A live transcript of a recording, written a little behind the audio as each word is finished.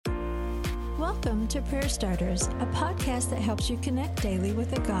Welcome to Prayer Starters, a podcast that helps you connect daily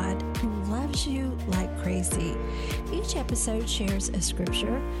with a God who loves you like crazy. Each episode shares a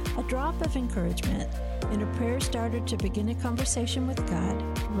scripture, a drop of encouragement, and a prayer starter to begin a conversation with God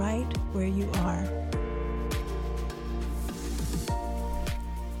right where you are.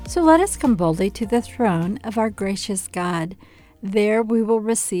 So let us come boldly to the throne of our gracious God. There we will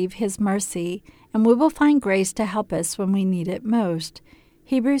receive His mercy, and we will find grace to help us when we need it most.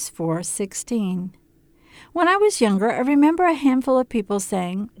 Hebrews 4:16. When I was younger, I remember a handful of people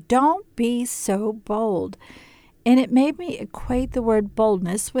saying, "Don't be so bold." And it made me equate the word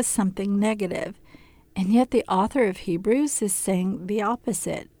boldness with something negative. And yet the author of Hebrews is saying the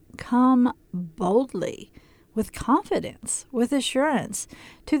opposite. Come boldly, with confidence, with assurance,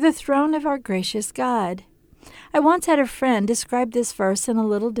 to the throne of our gracious God. I once had a friend describe this verse in a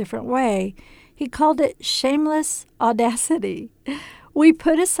little different way. He called it shameless audacity. We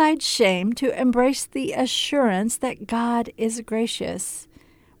put aside shame to embrace the assurance that God is gracious.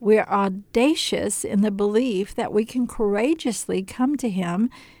 We are audacious in the belief that we can courageously come to Him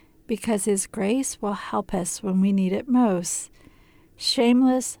because His grace will help us when we need it most.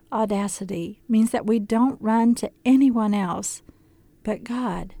 Shameless audacity means that we don't run to anyone else but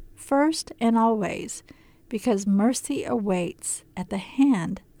God, first and always, because mercy awaits at the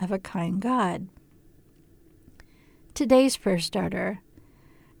hand of a kind God. Today's prayer starter.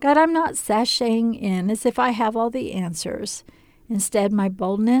 God, I'm not sashaying in as if I have all the answers. Instead, my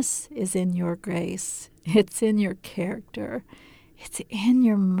boldness is in your grace. It's in your character. It's in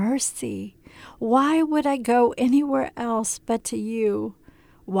your mercy. Why would I go anywhere else but to you?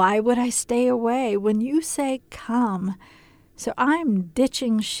 Why would I stay away when you say come? So I'm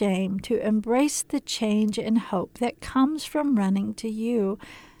ditching shame to embrace the change and hope that comes from running to you.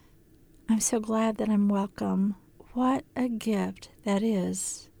 I'm so glad that I'm welcome. What a gift that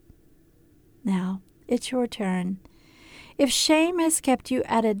is. Now, it's your turn. If shame has kept you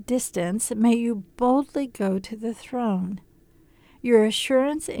at a distance, may you boldly go to the throne. Your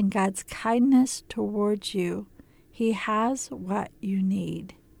assurance in God's kindness towards you. He has what you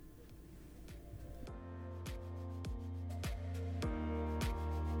need.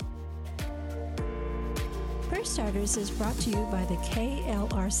 Prayer Starters is brought to you by the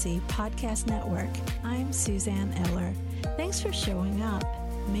KLRC Podcast Network. I'm Suzanne Eller. Thanks for showing up.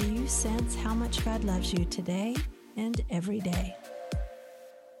 May you sense how much God loves you today and every day.